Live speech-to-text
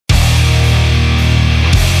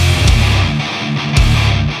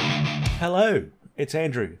Hello, it's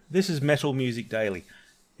Andrew. This is Metal Music Daily.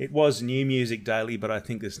 It was New Music Daily, but I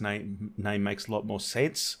think this name makes a lot more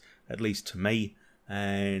sense, at least to me,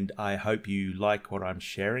 and I hope you like what I'm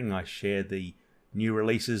sharing. I share the new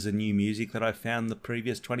releases and new music that I found the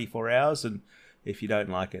previous 24 hours, and if you don't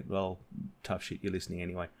like it, well, tough shit, you're listening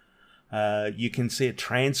anyway. You can see a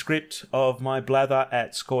transcript of my blather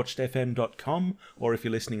at scorchedfm.com, or if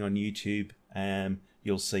you're listening on YouTube,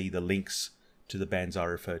 you'll see the links to the bands I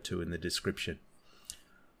refer to in the description.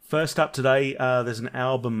 First up today, there's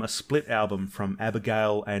a split album from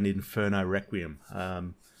Abigail and Inferno Requiem.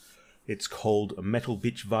 It's called Metal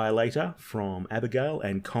Bitch Violator from Abigail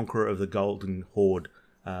and Conqueror of the Golden Horde,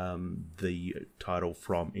 the title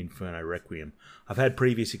from Inferno Requiem. I've had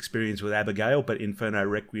previous experience with Abigail, but Inferno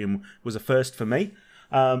Requiem was a first for me.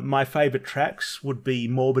 My favourite tracks would be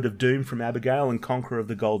Morbid of Doom from Abigail and Conqueror of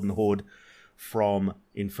the Golden Horde from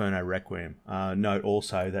Inferno Requiem. Note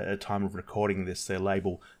also that at the time of recording this, their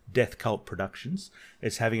label Death Cult Productions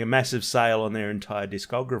is having a massive sale on their entire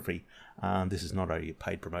discography. This is not a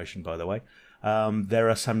paid promotion, by the way. There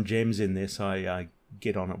are some gems in this. I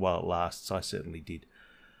get on it while it lasts. I certainly did.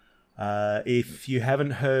 If you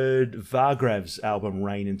haven't heard Vargrav's album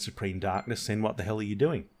Reign in Supreme Darkness, then what the hell are you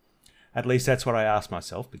doing? At least that's what I asked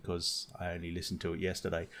myself, because I only listened to it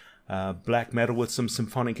yesterday. Black metal with some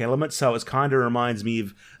symphonic elements, so it kind of reminds me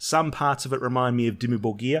of, some parts of it remind me of Dimmu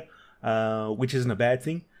Borgir, which isn't a bad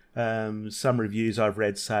thing. Some reviews I've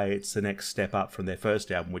read say it's the next step up from their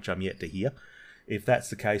first album, which I'm yet to hear. If that's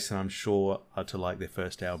the case, then I'm sure to like their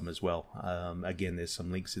first album as well. Again, there's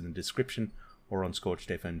some links in the description or on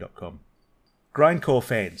scorchedfm.com. Grindcore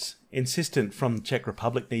fans, Insistent from the Czech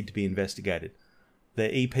Republic need to be investigated. Their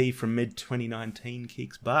EP from mid-2019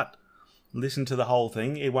 kicks butt. Listen to the whole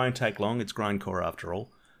thing. It won't take long. It's grindcore after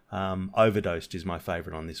all. Overdosed is my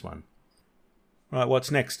favourite on this one. Right,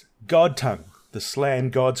 what's next? Godtongue, the slam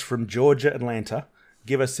gods from Georgia, Atlanta,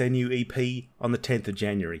 give us their new EP on the 10th of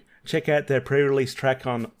January. Check out their pre-release track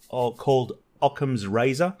called Occam's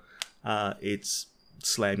Razor. It's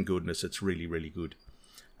slam goodness. It's really, really good.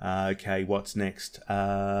 Okay, what's next?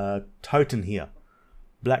 Totenhier,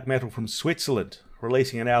 black metal from Switzerland,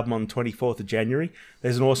 releasing an album on the 24th of January.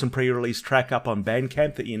 There's an awesome pre-release track up on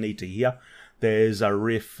Bandcamp that you need to hear. There's a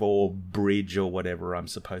riff or bridge or whatever I'm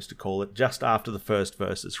supposed to call it just after the first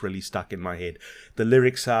verse that's really stuck in my head. The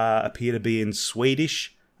lyrics appear to be in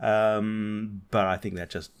Swedish, but I think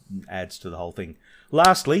that just adds to the whole thing.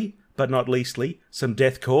 Lastly, but not leastly, some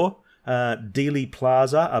deathcore. Dealey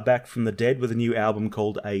Plaza are back from the dead with a new album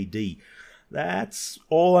called AD. That's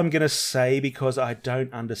all I'm going to say because I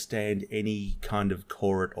don't understand any kind of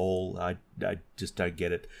core at all. I just don't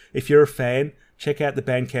get it. If you're a fan, check out the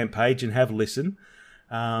Bandcamp page and have a listen.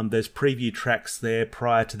 There's preview tracks there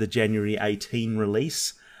prior to the January 18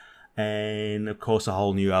 release. And, of course, a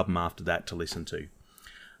whole new album after that to listen to.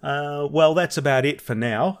 Well, that's about it for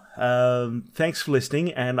now. Thanks for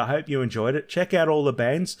listening, and I hope you enjoyed it. Check out all the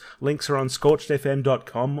bands. Links are on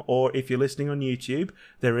scorchedfm.com, or if you're listening on YouTube,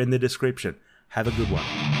 they're in the description. Have a good one.